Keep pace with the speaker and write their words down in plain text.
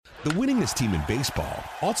The winningest team in baseball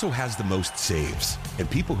also has the most saves, and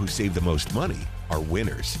people who save the most money are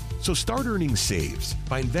winners. So start earning saves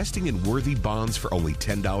by investing in worthy bonds for only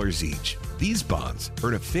 $10 each. These bonds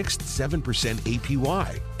earn a fixed 7%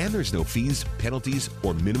 APY, and there's no fees, penalties,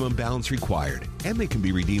 or minimum balance required, and they can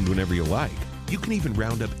be redeemed whenever you like. You can even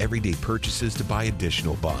round up everyday purchases to buy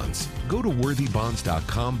additional bonds. Go to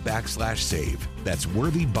worthybonds.com/save. That's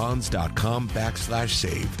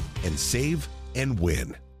worthybonds.com/save and save and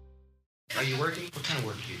win. Are you working? What kind of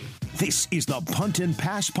work do you do? This is the Punt and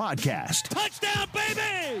Pass Podcast. Touchdown,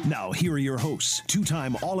 baby! Now, here are your hosts,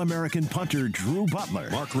 two-time All-American punter Drew Butler.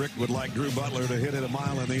 Mark Richt would like Drew Butler to hit it a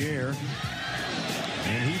mile in the air.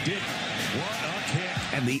 And he did. What a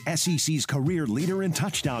kick. And the SEC's career leader in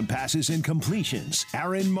touchdown passes and completions,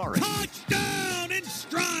 Aaron Murray. Touchdown in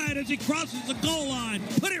stride as he crosses the goal line.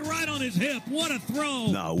 Put it right on his hip. What a throw.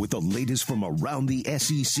 Now, with the latest from around the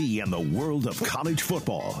SEC and the world of college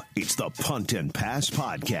football, it's the Punt and Pass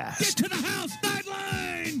Podcast. Get to the house,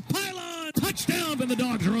 sideline, pylon, touchdown, and the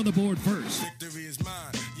Dogs are on the board first. Victory is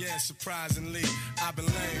mine, yeah, surprisingly. I've been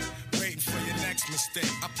laying, waiting for your next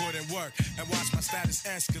mistake. I put in work and watch my status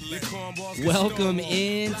escalate. Welcome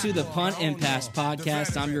into the Punt and Pass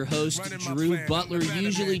Podcast. I'm your host, Drew Butler,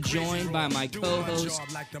 usually joined by my co-host,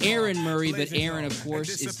 Aaron Murray, but Aaron, of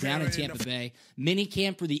course, is down in Tampa Bay.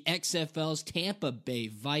 Minicamp for the XFL's Tampa Bay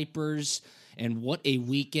Vipers, and what a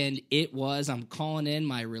weekend it was. I'm calling in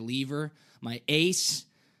my reliever, my ace,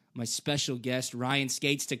 my special guest, Ryan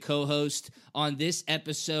Skates, to co-host on this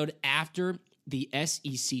episode after the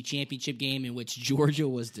SEC championship game in which Georgia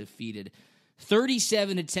was defeated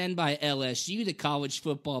 37-10 by LSU. The college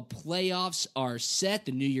football playoffs are set.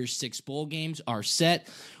 The New Year's Six bowl games are set.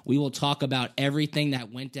 We will talk about everything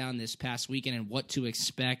that went down this past weekend and what to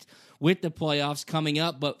expect with the playoffs coming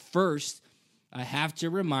up. But first, I have to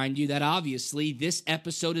remind you that obviously this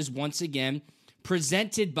episode is once again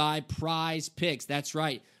presented by Prize Picks. That's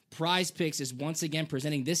right. Prize Picks is once again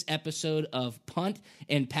presenting this episode of Punt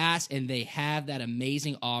and Pass, and they have that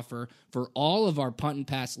amazing offer for all of our Punt and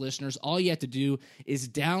Pass listeners. All you have to do is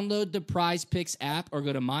download the Prize Picks app or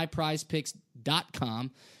go to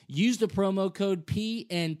myprizepicks.com. Use the promo code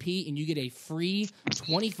PNP, and you get a free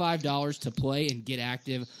 $25 to play and get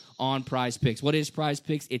active on Prize Picks. What is Prize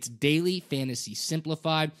Picks? It's daily fantasy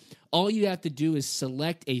simplified. All you have to do is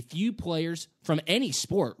select a few players from any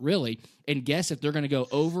sport, really, and guess if they're going to go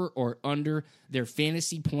over or under their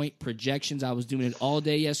fantasy point projections. I was doing it all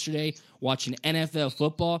day yesterday, watching NFL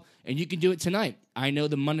football, and you can do it tonight. I know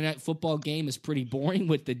the Monday Night Football game is pretty boring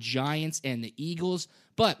with the Giants and the Eagles,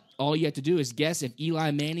 but all you have to do is guess if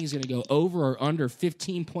Eli Manning is going to go over or under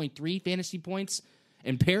 15.3 fantasy points,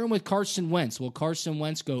 and pair him with Carson Wentz. Will Carson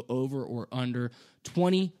Wentz go over or under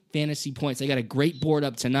 20 fantasy points? They got a great board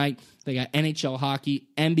up tonight. They got NHL hockey,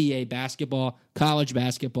 NBA basketball, college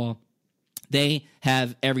basketball. They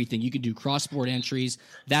have everything. You can do cross-sport entries.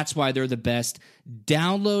 That's why they're the best.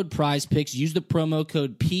 Download Prize Picks. Use the promo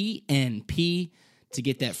code PNP to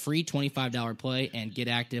get that free $25 play and get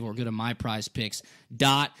active, or go to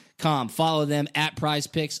myprizepicks.com. Follow them at Prize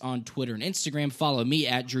Picks on Twitter and Instagram. Follow me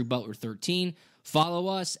at Drew Butler 13. Follow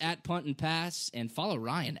us at Punt and Pass, and follow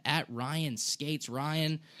Ryan at Ryan Skates.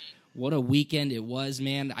 Ryan, what a weekend it was,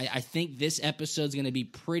 man. I think this episode's going to be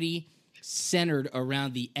pretty centered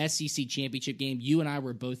around the SEC championship game. You and I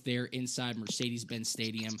were both there inside Mercedes-Benz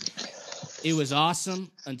Stadium. It was awesome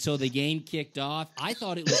until the game kicked off. I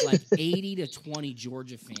thought it was like 80 to 20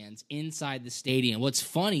 Georgia fans inside the stadium. What's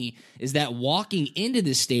funny is that walking into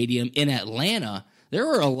the stadium in Atlanta, there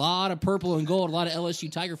were a lot of purple and gold, a lot of LSU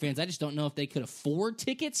Tiger fans. I just don't know if they could afford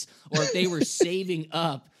tickets or if they were saving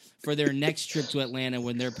up for their next trip to Atlanta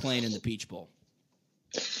when they're playing in the Peach Bowl.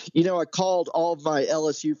 You know, I called all of my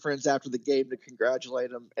LSU friends after the game to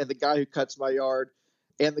congratulate them, and the guy who cuts my yard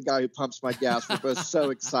and the guy who pumps my gas were both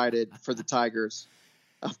so excited for the Tigers.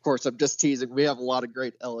 Of course, I'm just teasing. We have a lot of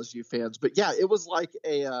great LSU fans, but yeah, it was like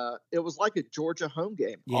a Georgia home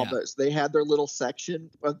game almost. They had their little section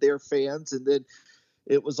of their fans, and then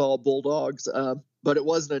it was all Bulldogs, but it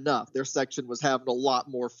wasn't enough. Their section was having a lot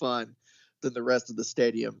more fun than the rest of the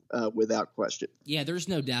stadium, without question. Yeah, there's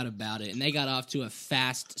no doubt about it. And they got off to a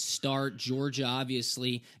fast start. Georgia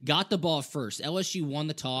obviously got the ball first. LSU won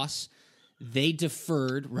the toss. They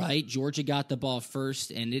deferred, right? Georgia got the ball first,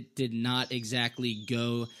 and it did not exactly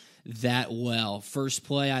go that well. First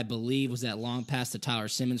play, I believe, was that long pass to Tyler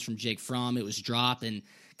Simmons from Jake Fromm. It was dropped, and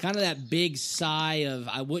kind of that big sigh of,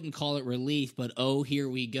 I wouldn't call it relief, but oh, here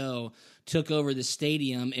we go, took over the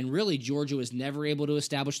stadium. And really, Georgia was never able to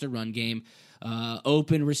establish the run game.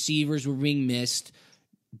 Open receivers were being missed.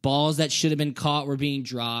 Balls that should have been caught were being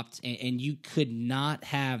dropped, and you could not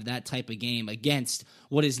have that type of game against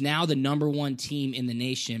what is now the number one team in the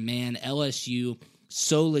nation, man. LSU,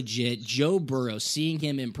 so legit. Joe Burrow, seeing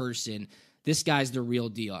him in person, this guy's the real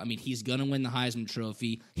deal. I mean, he's going to win the Heisman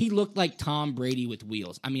Trophy. He looked like Tom Brady with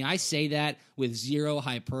wheels. I mean, I say that with zero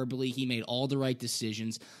hyperbole. He made all the right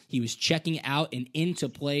decisions. He was checking out and into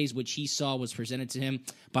plays, which he saw was presented to him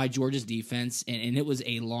by Georgia's defense, and it was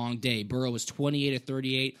a long day. Burrow was 28 of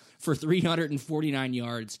 38 for 349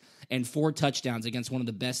 yards and 4 touchdowns against one of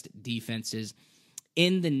the best defenses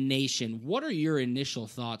in the nation. What are your initial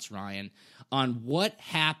thoughts, Ryan, on what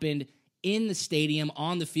happened in the stadium,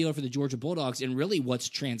 on the field for the Georgia Bulldogs, and really what's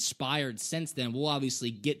transpired since then? We'll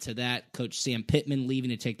obviously get to that. Coach Sam Pittman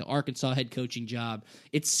leaving to take the Arkansas head coaching job.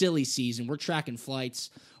 It's silly season. We're tracking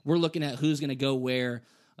flights. We're looking at who's going to go where.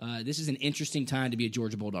 This is an interesting time to be a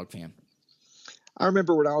Georgia Bulldog fan. I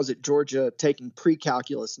remember when I was at Georgia taking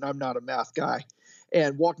pre-calculus, and I'm not a math guy,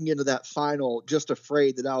 and walking into that final just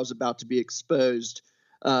afraid that I was about to be exposed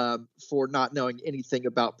for not knowing anything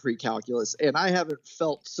about pre-calculus. And I haven't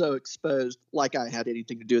felt so exposed like I had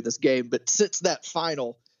anything to do with this game. But since that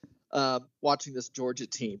final, watching this Georgia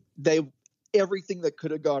team, everything that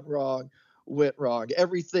could have gone wrong went wrong.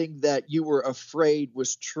 Everything that you were afraid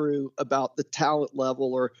was true about the talent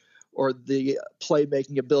level or the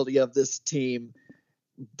playmaking ability of this team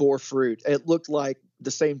bore fruit. It looked like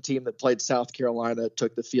the same team that played South Carolina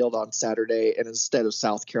took the field on Saturday, and instead of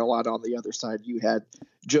South Carolina on the other side, you had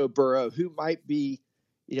Joe Burrow, who might be,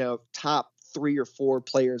 top 3 or 4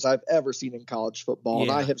 players I've ever seen in college football,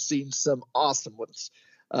 and I have seen some awesome ones.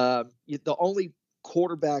 The only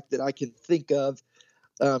quarterback that I can think of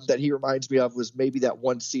that he reminds me of was maybe that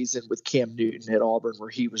one season with Cam Newton at Auburn where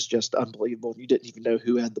he was just unbelievable. You didn't even know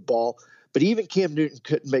who had the ball. But even Cam Newton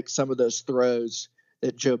couldn't make some of those throws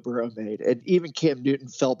that Joe Burrow made. And even Cam Newton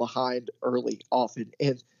fell behind early often.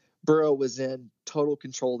 And Burrow was in total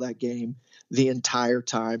control of that game the entire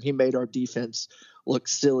time. He made our defense look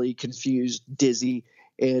silly, confused, dizzy,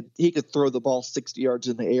 and he could throw the ball 60 yards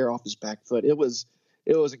in the air off his back foot. It was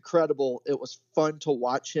incredible. It was fun to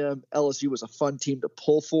watch him. LSU was a fun team to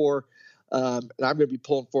pull for. And I'm going to be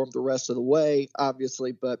pulling for him the rest of the way,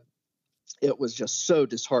 obviously, but it was just so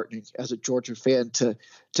disheartening as a Georgia fan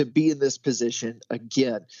to be in this position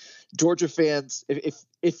again. Georgia fans,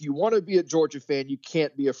 if you want to be a Georgia fan, you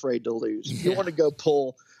can't be afraid to lose. If you want to go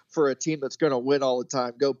pull for a team that's going to win all the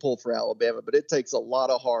time, go pull for Alabama. But it takes a lot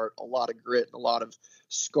of heart, a lot of grit, and a lot of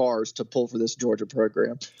scars to pull for this Georgia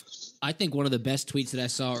program. I think one of the best tweets that I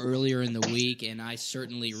saw earlier in the week, and I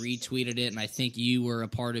certainly retweeted it, and I think you were a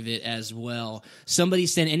part of it as well. Somebody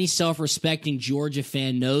said any self-respecting Georgia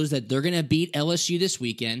fan knows that they're going to beat LSU this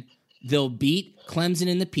weekend. They'll beat Clemson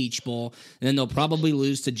in the Peach Bowl, and then they'll probably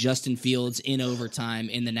lose to Justin Fields in overtime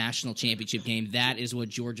in the national championship game. That is what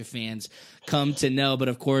Georgia fans come to know. But,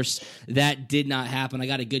 of course, that did not happen. I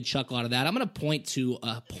got a good chuckle out of that. I'm going to point to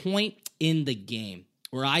a point in the game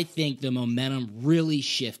where I think the momentum really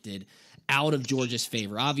shifted out of Georgia's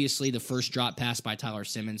favor. Obviously, the first drop pass by Tyler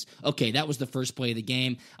Simmons. Okay, that was the first play of the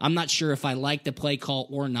game. I'm not sure if I liked the play call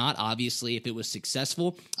or not. Obviously, if it was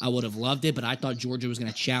successful, I would have loved it, but I thought Georgia was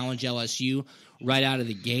going to challenge LSU right out of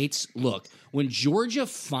the gates. Look, when Georgia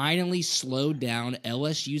finally slowed down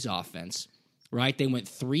LSU's offense, right, they went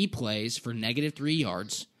 3 plays for -3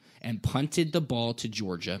 yards and punted the ball to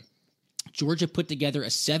Georgia. Georgia put together a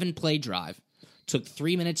 7-play drive, took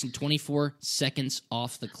 3 minutes and 24 seconds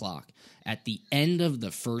off the clock at the end of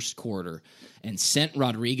the first quarter and sent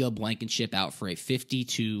Rodrigo Blankenship out for a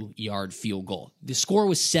 52-yard field goal. The score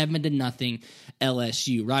was 7-0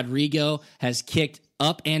 LSU. Rodrigo has kicked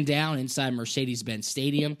up and down inside Mercedes-Benz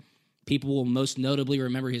Stadium. People will most notably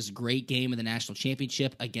remember his great game in the national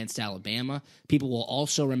championship against Alabama. People will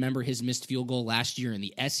also remember his missed field goal last year in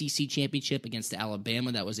the SEC championship against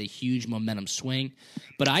Alabama. That was a huge momentum swing.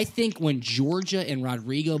 But I think when Georgia and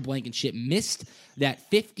Rodrigo Blankenship missed that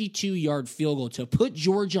 52-yard field goal to put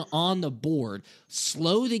Georgia on the board,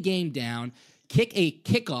 slow the game down, kick a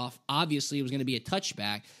kickoff, obviously it was going to be a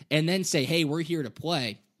touchback, and then say, hey, we're here to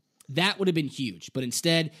play, that would have been huge. But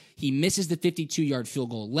instead, he misses the 52-yard field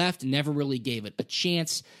goal left, never really gave it a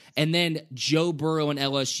chance. And then Joe Burrow and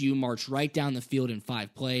LSU march right down the field in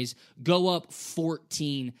 5 plays, go up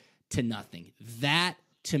 14-0. That,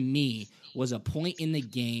 to me, was a point in the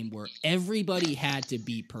game where everybody had to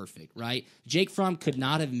be perfect, right? Jake Fromm could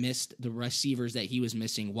not have missed the receivers that he was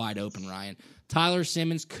missing wide open, Ryan. Tyler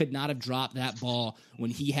Simmons could not have dropped that ball when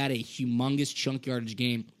he had a humongous chunk yardage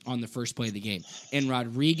game on the first play of the game. And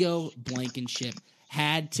Rodrigo Blankenship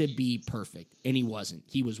had to be perfect, and he wasn't.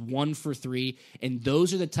 He was 1 for 3, and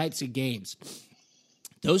those are the types of games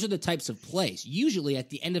Those are the types of plays. Usually at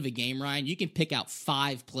the end of a game, Ryan, you can pick out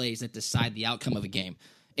 5 plays that decide the outcome of a game.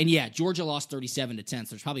 And yeah, Georgia lost 37-10, so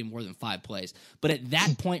there's probably more than 5 plays. But at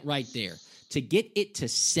that point right there, to get it to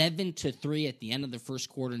 7-3 at the end of the first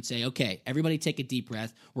quarter and say, okay, everybody take a deep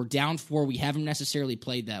breath. We're down 4. We haven't necessarily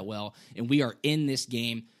played that well, and we are in this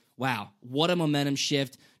game. Wow, what a momentum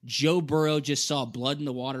shift. Joe Burrow just saw blood in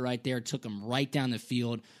the water right there, took him right down the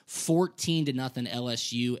field, 14-0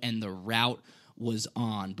 LSU, and the route was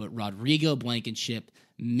on. But Rodrigo Blankenship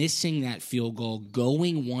missing that field goal,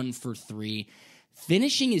 going 1 for 3.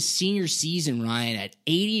 Finishing his senior season, Ryan, at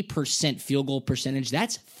 80% field goal percentage.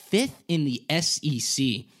 That's 5th in the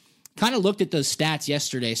SEC. Kind of looked at those stats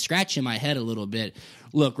yesterday, scratching my head a little bit.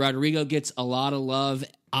 Look, Rodrigo gets a lot of love.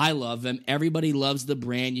 I love him. Everybody loves the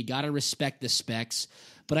brand. You got to respect the specs.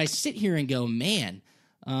 But I sit here and go, man,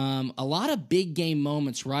 a lot of big game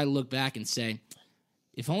moments where I look back and say,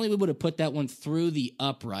 if only we would have put that one through the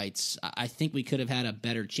uprights, I think we could have had a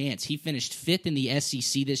better chance. He finished 5th in the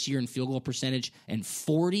SEC this year in field goal percentage and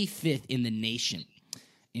 45th in the nation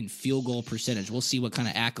in field goal percentage. We'll see what kind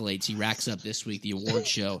of accolades he racks up this week. The award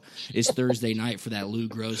show is Thursday night for that Lou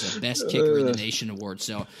Groza Best Kicker in the Nation award.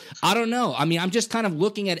 So I don't know. I mean, I'm just kind of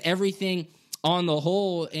looking at everything on the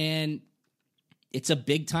whole, and it's a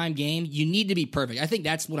big-time game. You need to be perfect. I think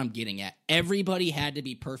that's what I'm getting at. Everybody had to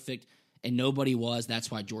be perfect, and nobody was.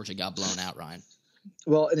 That's why Georgia got blown out, Ryan.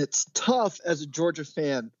 Well, and it's tough as a Georgia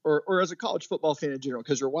fan or as a college football fan in general,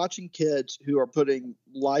 because you're watching kids who are putting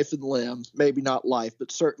life and limb, maybe not life,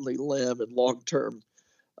 but certainly limb and long-term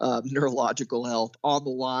neurological health on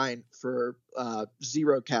the line for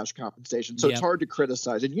zero cash compensation. So It's hard to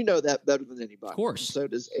criticize. And you know that better than anybody. Of course. And so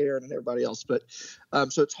does Aaron and everybody else. But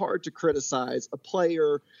so it's hard to criticize a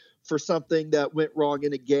player for something that went wrong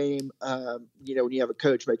in a game, when you have a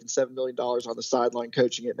coach making $7 million on the sideline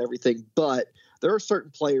coaching it and everything. But there are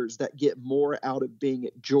certain players that get more out of being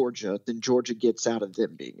at Georgia than Georgia gets out of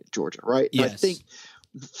them being at Georgia, right? Yes. And I think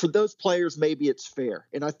for those players, maybe it's fair.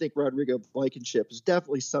 And I think Rodrigo Blankenship is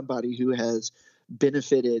definitely somebody who has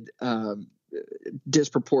benefited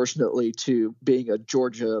disproportionately to being a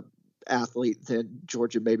Georgia athlete than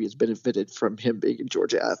Georgia maybe has benefited from him being a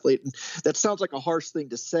Georgia athlete. And that sounds like a harsh thing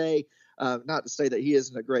to say, not to say that he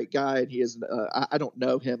isn't a great guy and he isn't, I don't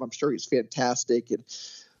know him. I'm sure he's fantastic.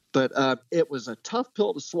 But it was a tough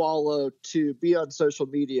pill to swallow to be on social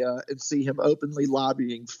media and see him openly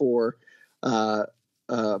lobbying for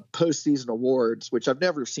postseason awards, which I've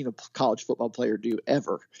never seen a college football player do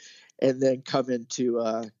ever, and then come into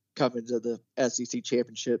the SEC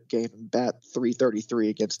championship game and bat .333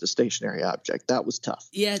 against a stationary object. That was tough.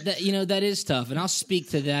 Yeah, that is tough, and I'll speak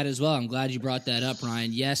to that as well. I'm glad you brought that up,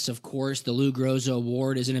 Ryan. Yes, of course, the Lou Groza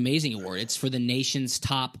Award is an amazing award. It's for the nation's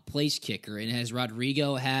top place kicker, and has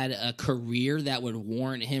Rodrigo had a career that would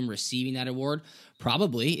warrant him receiving that award?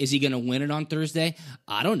 Probably. Is he going to win it on Thursday?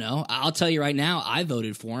 I don't know. I'll tell you right now, I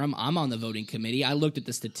voted for him. I'm on the voting committee. I looked at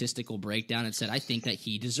the statistical breakdown and said, I think that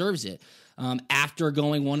he deserves it. After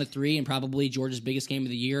going 1-3 and probably Georgia's biggest game of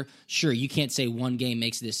the year, sure, you can't say one game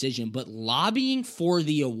makes a decision, but lobbying for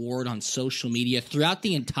the award on social media throughout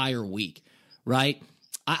the entire week, right?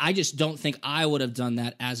 I just don't think I would have done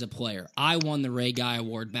that as a player. I won the Ray Guy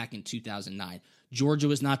Award back in 2009. Georgia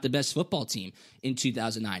was not the best football team in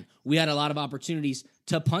 2009. We had a lot of opportunities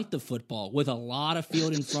to punt the football with a lot of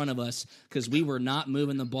field in front of us because we were not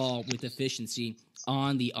moving the ball with efficiency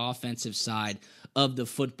on the offensive side of the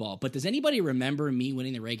football. But does anybody remember me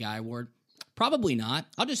winning the Ray Guy Award? Probably not.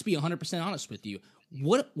 I'll just be 100% honest with you.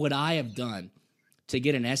 What would I have done to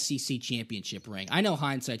get an SEC championship ring? I know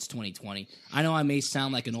hindsight's 20/20. I know I may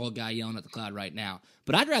sound like an old guy yelling at the cloud right now,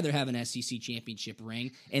 but I'd rather have an SEC championship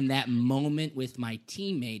ring in that moment with my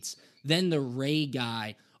teammates than the Ray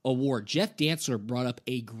Guy Award. Jeff Dantzler brought up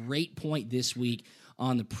a great point this week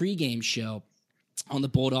on the pregame show on the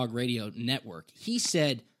Bulldog Radio Network. He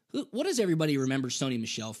said, what does everybody remember Sony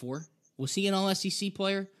Michel for? Was he an All-SEC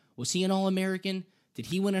player? Was he an All-American? Did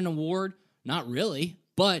he win an award? Not really,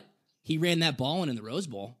 but he ran that ball in the Rose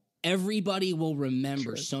Bowl. Everybody will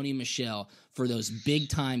remember Sony Michel for those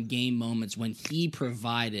big-time game moments when he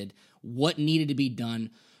provided what needed to be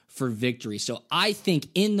done for victory. So I think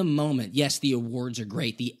in the moment, yes, the awards are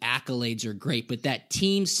great, the accolades are great, but that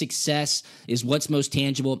team success is what's most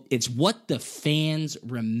tangible. It's what the fans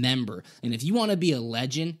remember. And if you want to be a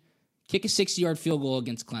legend, kick a 60-yard field goal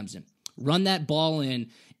against Clemson. Run that ball in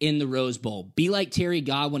the Rose Bowl. Be like Terry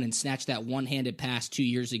Godwin and snatch that one-handed pass 2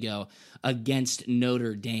 years ago against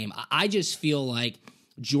Notre Dame. I just feel like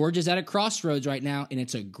Georgia's at a crossroads right now, and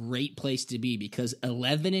it's a great place to be because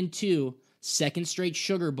 11-2, second straight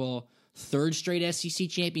Sugar Bowl, third straight SEC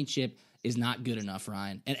championship, is not good enough,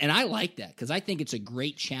 Ryan. And I like that because I think it's a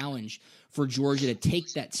great challenge for Georgia to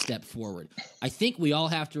take that step forward. I think we all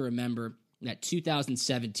have to remember that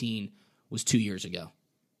 2017 was 2 years ago.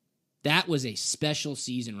 That was a special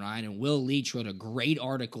season, Ryan, and Will Leach wrote a great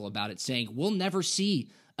article about it saying we'll never see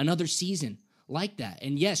another season like that.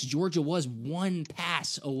 And yes, Georgia was one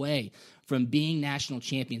pass away from being national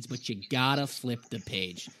champions, but you gotta flip the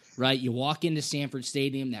page, right? You walk into Sanford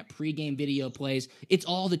Stadium, that pregame video plays. It's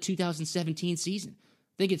all the 2017 season.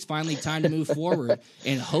 I think it's finally time to move forward,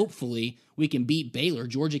 and hopefully we can beat Baylor.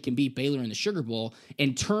 Georgia can beat Baylor in the Sugar Bowl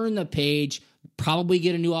and turn the page, probably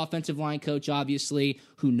get a new offensive line coach, obviously.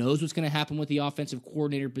 Who knows what's going to happen with the offensive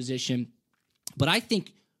coordinator position. But I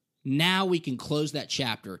think now we can close that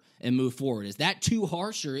chapter and move forward. Is that too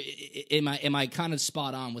harsh, or am I kind of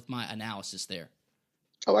spot on with my analysis there?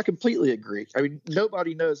 Oh, I completely agree. I mean,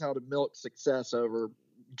 nobody knows how to milk success over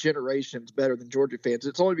generations better than Georgia fans.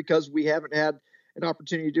 It's only because we haven't had an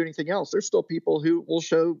opportunity to do anything else. There's still people who will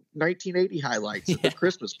show 1980 highlights at the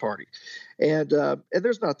Christmas party. And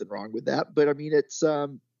there's nothing wrong with that. But I mean, it's,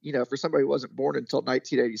 for somebody who wasn't born until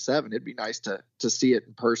 1987, it'd be nice to see it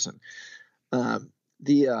in person.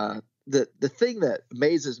 The thing that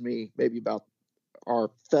amazes me maybe about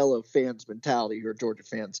our fellow fans' mentality, who are Georgia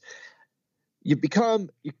fans, you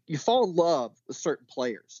fall in love with certain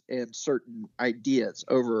players and certain ideas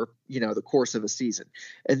over, the course of a season.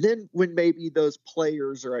 And then when maybe those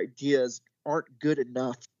players or ideas aren't good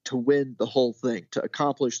enough to win the whole thing, to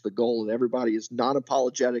accomplish the goal that everybody is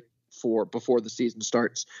non-apologetic for before the season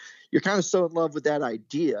starts, you're kind of so in love with that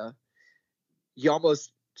idea, you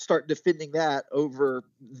almost start defending that over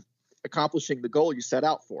accomplishing the goal you set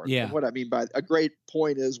out for. Yeah. And what I mean by a great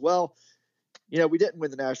point is, well, we didn't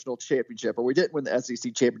win the national championship, or we didn't win the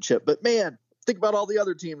SEC championship, but man, think about all the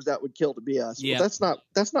other teams that would kill to be us. Yeah. Well,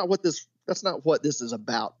 that's not what this is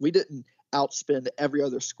about. We didn't outspend every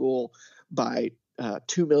other school by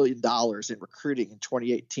 $2 million in recruiting in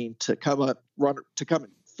 2018 to come in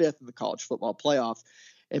fifth in the college football playoff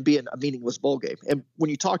and be in a meaningless bowl game. And when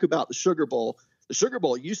you talk about the Sugar Bowl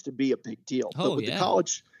used to be a big deal. Oh, but with yeah.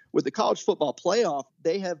 With the college football playoff,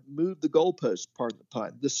 they have moved the goalpost, pardon the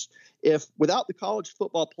pun. Without the college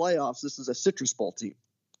football playoffs, this is a Citrus Bowl team.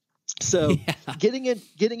 So getting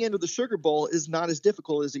into the Sugar Bowl is not as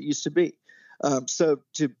difficult as it used to be. So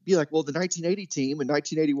to be like, well, the 1980 team in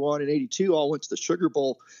 1981 and 82 all went to the Sugar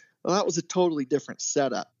Bowl. Well, that was a totally different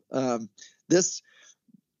setup. This,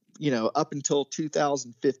 up until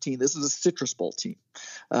 2015, this is a Citrus Bowl team.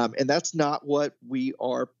 And that's not what we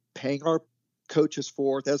are paying our coaches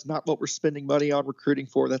for. That's not what we're spending money on recruiting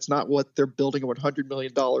for. That's not what they're building a $100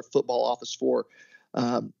 million football office for.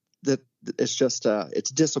 It's just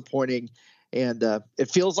it's disappointing, and it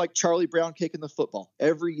feels like Charlie Brown kicking the football.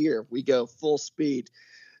 Every year we go full speed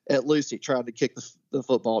at Lucy trying to kick the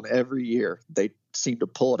football, and every year they seem to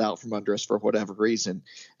pull it out from under us for whatever reason.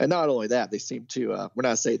 And not only that, they seem to when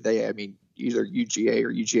I say they, I mean either UGA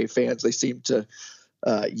or UGA fans, they seem to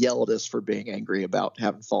yell at us for being angry about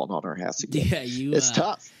having fallen on our ass again. Yeah, it's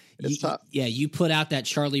tough. It's tough. Yeah, you put out that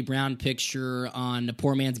Charlie Brown picture on the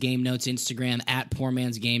Poor Man's Game Notes Instagram at Poor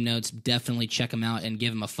Man's Game Notes. Definitely check him out and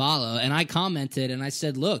give him a follow. And I commented and I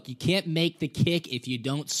said, look, you can't make the kick if you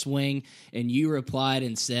don't swing. And you replied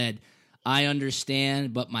and said, I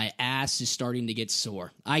understand, but my ass is starting to get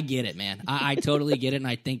sore. I get it, man. I totally get it. And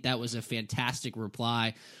I think that was a fantastic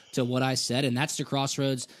reply to what I said. And that's the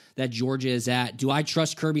crossroads that Georgia is at. Do I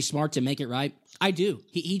trust Kirby Smart to make it right? I do.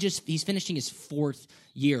 He's finishing his fourth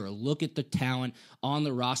year. Look at the talent on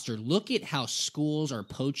the roster. Look at how schools are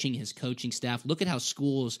poaching his coaching staff. Look at how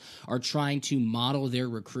schools are trying to model their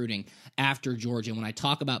recruiting after Georgia. And when I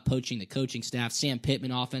talk about poaching the coaching staff, Sam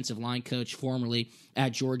Pittman, offensive line coach formerly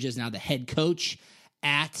at Georgia, is now the head coach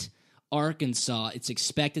at Arkansas. It's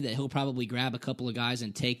expected that he'll probably grab a couple of guys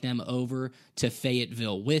and take them over to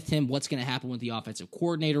Fayetteville with him. What's going to happen with the offensive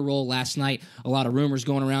coordinator role? Last night, a lot of rumors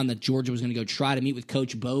going around that Georgia was going to go try to meet with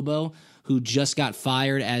Coach Bobo, who just got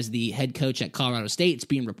fired as the head coach at Colorado State. It's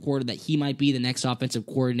being reported that he might be the next offensive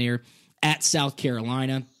coordinator at South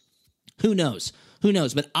Carolina. Who knows?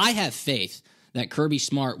 But I have faith that Kirby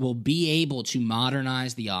Smart will be able to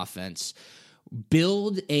modernize the offense,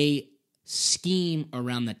 build a scheme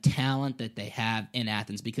around the talent that they have in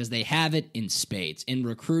Athens, because they have it in spades. In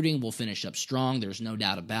recruiting, we'll finish up strong. There's no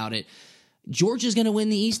doubt about it. Georgia's going to win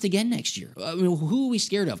the East again next year. I mean, who are we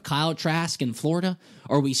scared of? Kyle Trask in Florida?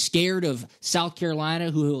 Are we scared of South Carolina,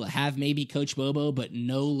 who will have maybe Coach Bobo, but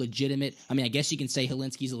no legitimate? I mean, I guess you can say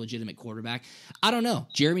Helinski's a legitimate quarterback. I don't know.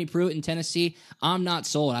 Jeremy Pruitt in Tennessee, I'm not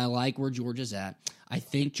sold. I like where Georgia's at. I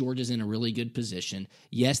think Georgia's in a really good position.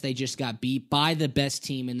 Yes, they just got beat by the best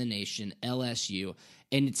team in the nation, LSU.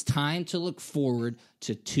 And it's time to look forward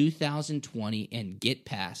to 2020 and get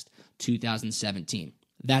past 2017.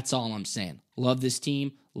 That's all I'm saying. Love this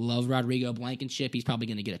team. Love Rodrigo Blankenship. He's probably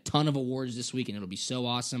going to get a ton of awards this week, and it'll be so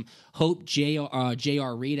awesome. Hope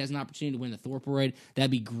J.R. Reed has an opportunity to win the Thorpe Award.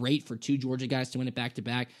 That'd be great for two Georgia guys to win it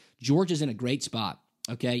back-to-back. Georgia's in a great spot,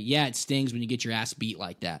 okay? Yeah, it stings when you get your ass beat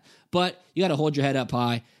like that. But you got to hold your head up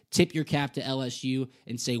high, tip your cap to LSU,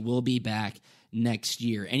 and say we'll be back next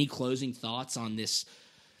year. Any closing thoughts on this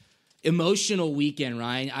emotional weekend,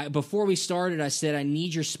 Ryan? Before we started, I said, I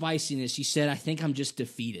need your spiciness. You said, I think I'm just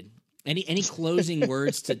defeated. Any closing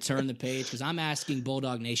words to turn the page? Because I'm asking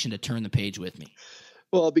Bulldog Nation to turn the page with me.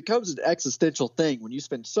 Well, it becomes an existential thing when you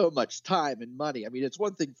spend so much time and money. I mean, it's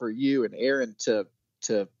one thing for you and Aaron to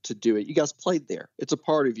do it. You guys played there. It's a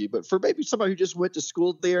part of you. But for maybe somebody who just went to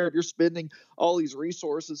school there, if you're spending all these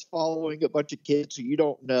resources following a bunch of kids who you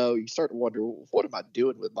don't know, you start to wonder, what am I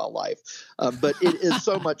doing with my life? But it is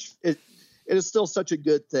so much – it is still such a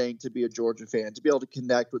good thing to be a Georgia fan, to be able to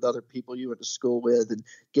connect with other people you went to school with and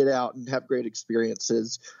get out and have great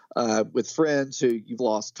experiences with friends who you've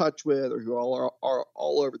lost touch with or who are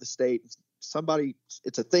all over the state.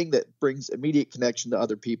 It's a thing that brings immediate connection to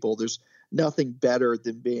other people. There's nothing better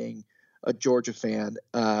than being a Georgia fan,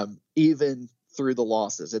 even through the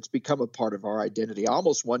losses. It's become a part of our identity. I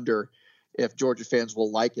almost wonder if Georgia fans will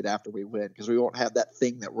like it after we win, because we won't have that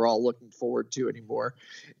thing that we're all looking forward to anymore.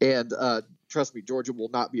 And trust me, Georgia will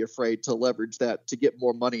not be afraid to leverage that to get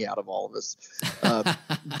more money out of all of us.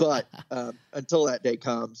 But until that day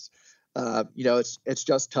comes, it's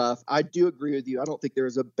just tough. I do agree with you. I don't think there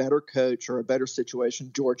is a better coach or a better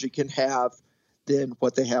situation Georgia can have than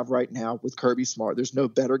what they have right now with Kirby Smart. There's no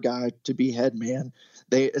better guy to be head man.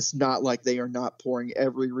 It's not like they are not pouring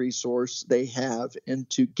every resource they have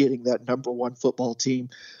into getting that number one football team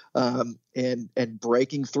and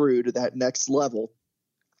breaking through to that next level.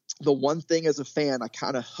 The one thing as a fan I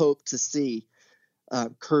kind of hope to see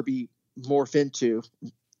Kirby morph into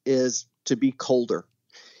is to be colder.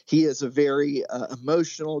 He is a very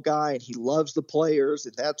emotional guy, and he loves the players,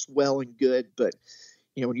 and that's well and good. But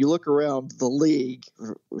when you look around the league,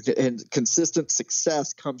 and consistent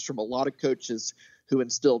success comes from a lot of coaches who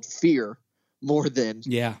instilled fear more than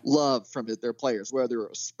love from their players, whether it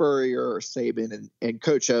was Spurrier or Saban, and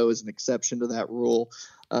Coach O is an exception to that rule.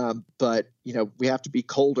 But we have to be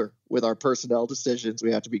colder with our personnel decisions.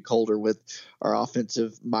 We have to be colder with our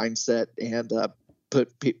offensive mindset and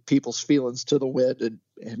put people's feelings to the wind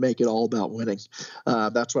and make it all about winning.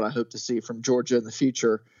 That's what I hope to see from Georgia in the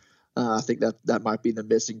future. I think that might be the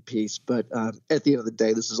missing piece. But at the end of the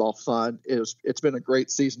day, this is all fun. It's been a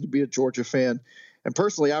great season to be a Georgia fan. And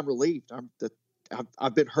personally, I'm relieved.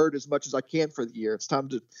 I've been hurt as much as I can for the year. It's time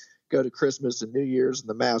to go to Christmas and New Year's and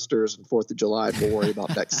the Masters and 4th of July, and we'll worry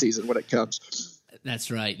about next season when it comes.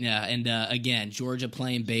 That's right. Yeah. And again, Georgia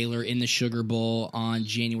playing Baylor in the Sugar Bowl on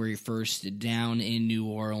January 1st down in New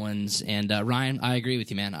Orleans. And Ryan, I agree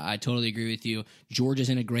with you, man. I totally agree with you. Georgia's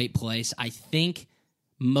in a great place. I think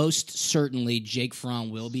most certainly Jake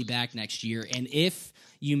Fromm will be back next year. And if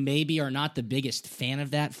you maybe are not the biggest fan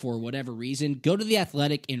of that for whatever reason, go to The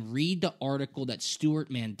Athletic and read the article that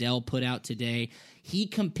Stuart Mandel put out today. He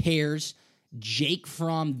compares Jake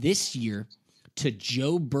Fromm this year to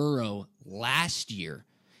Joe Burrow last year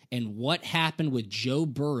and what happened with Joe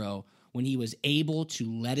Burrow when he was able to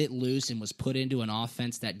let it loose and was put into an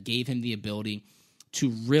offense that gave him the ability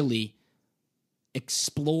to really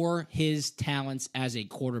explore his talents as a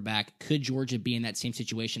quarterback. Could Georgia be in that same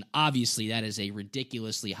situation? Obviously, that is a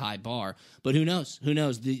ridiculously high bar, but who knows? Who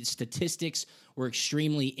knows? The statistics were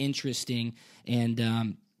extremely interesting,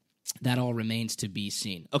 and that all remains to be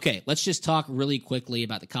seen. Okay, let's just talk really quickly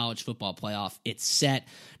about the college football playoff. It's set.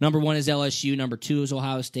 Number 1 is LSU. Number 2 is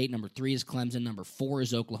Ohio State. Number 3 is Clemson. Number 4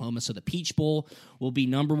 is Oklahoma. So the Peach Bowl will be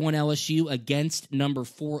number 1 LSU against number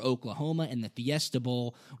 4 Oklahoma, and the Fiesta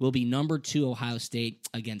Bowl will be number 2 Ohio State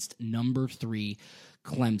against number 3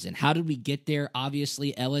 Clemson. How did we get there?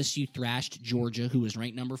 Obviously, LSU thrashed Georgia, who was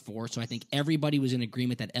ranked number 4. So I think everybody was in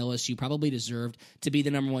agreement that LSU probably deserved to be the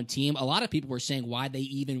number 1 team. A lot of people were saying why they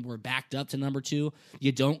even were backed up to number 2.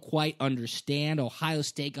 You don't quite understand. Ohio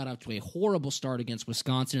State got off to a horrible start against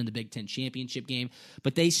Wisconsin in the Big Ten championship game,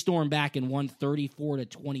 but they stormed back and won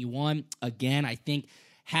 34-21. Again, I think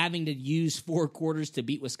having to use 4 quarters to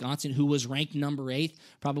beat Wisconsin, who was ranked number 8,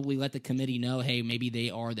 probably let the committee know, hey, maybe they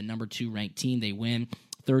are the number 2 ranked team. They win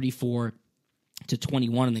 34-21,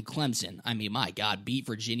 and then Clemson, I mean, my God, beat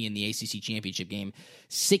Virginia in the ACC championship game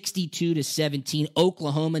 62-17.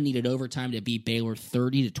 Oklahoma needed overtime to beat Baylor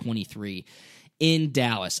 30-23 in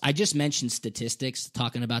Dallas. I just mentioned statistics,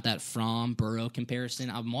 talking about that Fromm-Burrow comparison.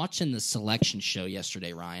 I'm watching the selection show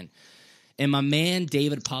yesterday, Ryan, and my man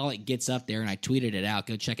David Pollack gets up there, and I tweeted it out.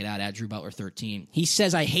 Go check it out at Drew Butler 13. He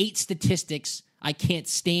says, I hate statistics. I can't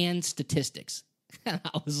stand statistics. And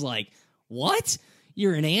I was like, what?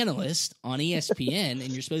 You're an analyst on ESPN, and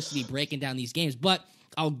you're supposed to be breaking down these games. But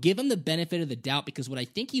I'll give him the benefit of the doubt, because what I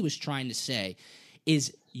think he was trying to say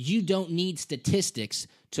is you don't need statistics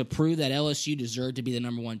to prove that LSU deserved to be the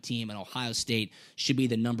number 1 team and Ohio State should be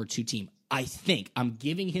the number 2 team. I think I'm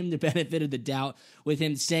giving him the benefit of the doubt with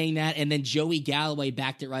him saying that. And then Joey Galloway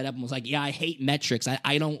backed it right up and was like, yeah, I hate metrics.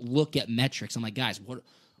 I don't look at metrics. I'm like, guys,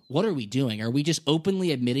 what are we doing? Are we just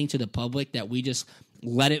openly admitting to the public that we just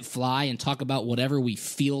let it fly and talk about whatever we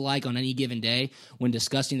feel like on any given day when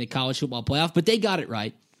discussing the college football playoff? But they got it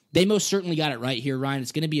right. They most certainly got it right here, Ryan.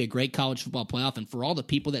 It's going to be a great college football playoff. And for all the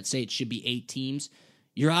people that say it should be 8 teams,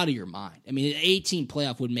 you're out of your mind. I mean, an 18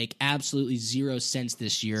 playoff would make absolutely zero sense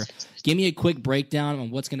this year. Give me a quick breakdown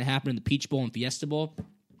on what's going to happen in the Peach Bowl and Fiesta Bowl.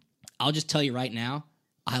 I'll just tell you right now,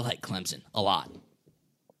 I like Clemson a lot.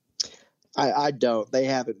 I don't. They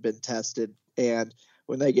haven't been tested. And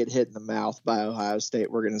when they get hit in the mouth by Ohio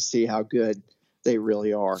State, we're going to see how good they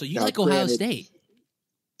really are. So you like Ohio State?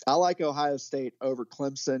 I like Ohio State over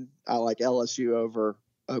Clemson. I like LSU over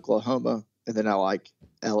Oklahoma. And then I like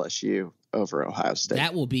LSU over Ohio State.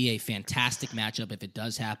 That will be a fantastic matchup if it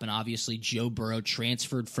does happen. Obviously, Joe Burrow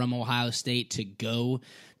transferred from Ohio State to go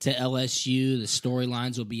to LSU. The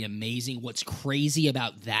storylines will be amazing. What's crazy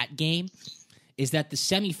about that game is that the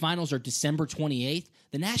semifinals are December 28th.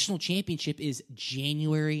 The national championship is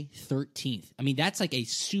January 13th. I mean, that's like a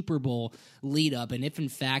Super Bowl lead up. And if, in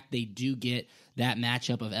fact, they do get that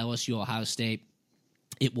matchup of LSU-Ohio State,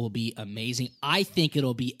 it will be amazing. I think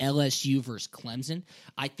it'll be LSU versus Clemson.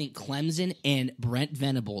 I think Clemson and Brent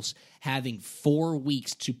Venables having 4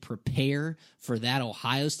 weeks to prepare for that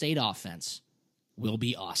Ohio State offense will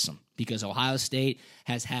be awesome, because Ohio State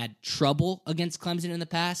has had trouble against Clemson in the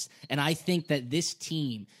past, and I think that this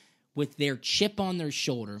team, with their chip on their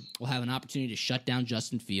shoulder, will have an opportunity to shut down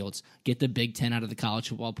Justin Fields, get the Big Ten out of the college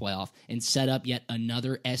football playoff, and set up yet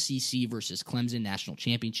another SEC versus Clemson national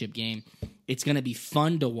championship game. It's going to be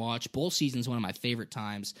fun to watch. Bowl season is one of my favorite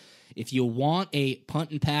times. If you want a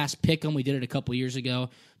punt and pass pick 'em, we did it a couple years ago.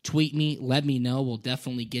 Tweet me, let me know. We'll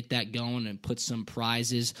definitely get that going and put some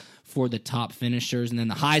prizes for the top finishers. And then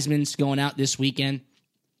the Heisman's going out this weekend.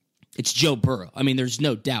 It's Joe Burrow. I mean, there's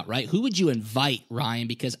no doubt, right? Who would you invite, Ryan?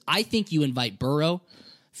 Because I think you invite Burrow.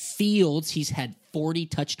 Fields, he's had 40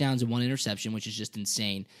 touchdowns and 1 interception, which is just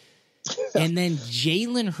insane. And then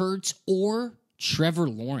Jalen Hurts or Trevor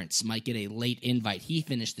Lawrence might get a late invite. He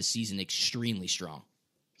finished the season extremely strong.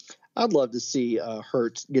 I'd love to see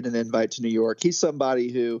Hurts get an invite to New York. He's somebody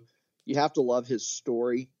who you have to love his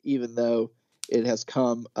story, even though it has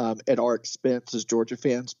come at our expense as Georgia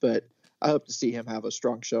fans. But I hope to see him have a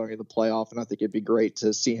strong showing in the playoff, and I think it'd be great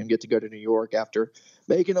to see him get to go to New York after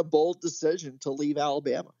making a bold decision to leave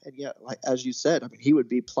Alabama. And yet, like as you said, I mean, he would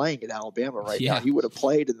be playing at Alabama right now. He would have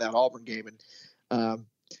played in that Auburn game, and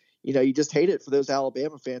you just hate it for those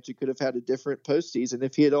Alabama fans who could have had a different postseason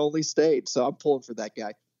if he had only stayed. So I'm pulling for that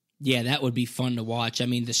guy. Yeah, that would be fun to watch. I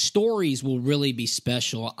mean, the stories will really be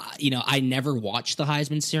special. I never watch the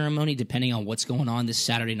Heisman ceremony, depending on what's going on this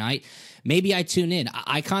Saturday night. Maybe I tune in.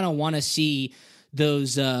 I kind of want to see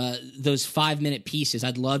those 5-minute pieces.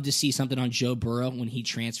 I'd love to see something on Joe Burrow when he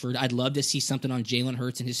transferred. I'd love to see something on Jalen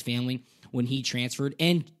Hurts and his family when he transferred,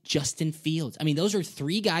 and Justin Fields. I mean, those are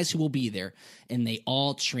 3 guys who will be there, and they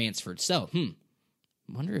all transferred. So,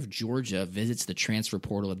 I wonder if Georgia visits the transfer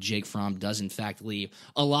portal if Jake Fromm does in fact leave.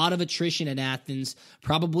 A lot of attrition in Athens,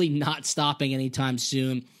 probably not stopping anytime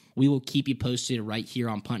soon. We will keep you posted right here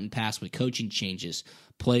on Punt and Pass with coaching changes,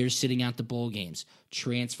 players sitting out the bowl games,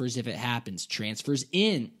 transfers if it happens, transfers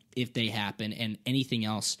in if they happen, and anything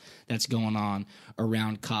else that's going on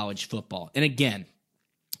around college football. And again,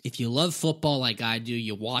 if you love football like I do,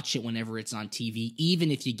 you watch it whenever it's on TV,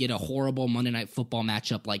 even if you get a horrible Monday Night Football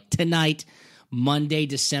matchup like tonight, Monday,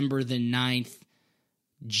 December the 9th,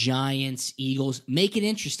 Giants, Eagles. Make it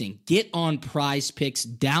interesting. Get on Prize Picks.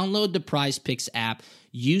 Download the Prize Picks app.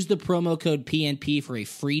 Use the promo code PNP for a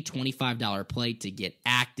free $25 play to get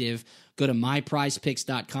active. Go to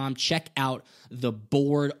myprizepicks.com. Check out the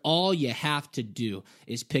board. All you have to do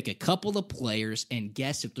is pick a couple of players and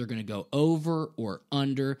guess if they're going to go over or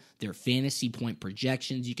under their fantasy point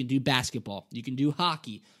projections. You can do basketball. You can do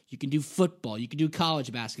hockey. You can do football. You can do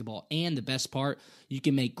college basketball. And the best part, you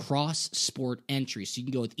can make cross-sport entries. So you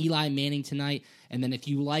can go with Eli Manning tonight, and then if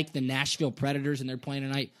you like the Nashville Predators and they're playing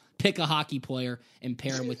tonight, pick a hockey player and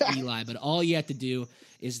pair him with Eli. But all you have to do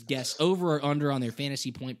is guess over or under on their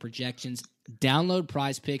fantasy point projections. Download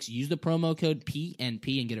Prize Picks, use the promo code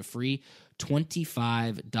PNP, and get a free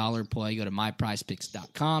 $25 play. Go to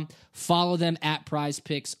myprizepicks.com. Follow them at Prize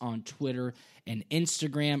Picks on Twitter and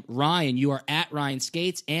Instagram. Ryan, you are at Ryan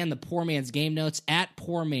Skates, and the Poor Man's Game Notes at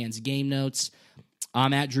Poor Man's Game Notes.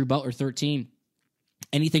 I'm at Drew Butler 13.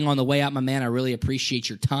 Anything on the way out, my man, I really appreciate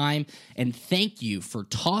your time, and thank you for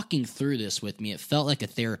talking through this with me. It felt like a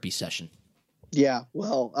therapy session. Yeah,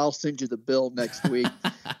 well, I'll send you the bill next week.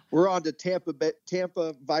 We're on to Tampa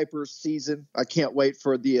Vipers season. I can't wait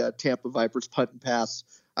for the Tampa Vipers punt and pass.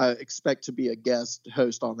 I expect to be a guest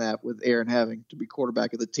host on that with Aaron having to be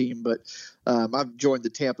quarterback of the team. But I've joined the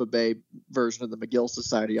Tampa Bay version of the McGill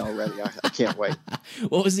Society already. I can't wait.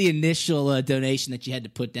 What was the initial donation that you had to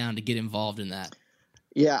put down to get involved in that?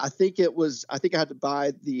 Yeah, I think I had to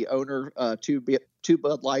buy the owner two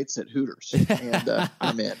Bud Lights at Hooters, and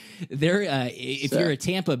I'm in. If you're a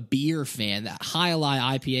Tampa beer fan, that High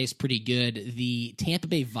Ally IPA is pretty good. The Tampa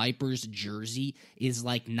Bay Vipers jersey is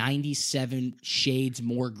like 97 shades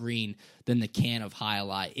more green than the can of High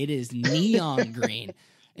Ally. It is neon green.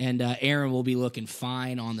 And Aaron will be looking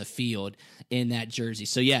fine on the field in that jersey.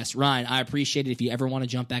 So, yes, Ryan, I appreciate it. If you ever want to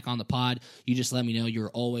jump back on the pod, you just let me know. You're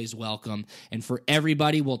always welcome. And for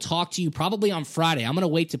everybody, we'll talk to you probably on Friday. I'm going to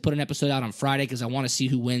wait to put an episode out on Friday because I want to see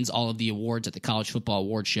who wins all of the awards at the College Football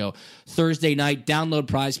Award Show. Thursday night, download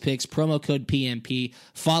Prize Picks, promo code PMP.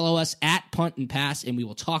 Follow us at Punt and Pass, and we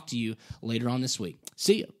will talk to you later on this week.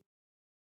 See you.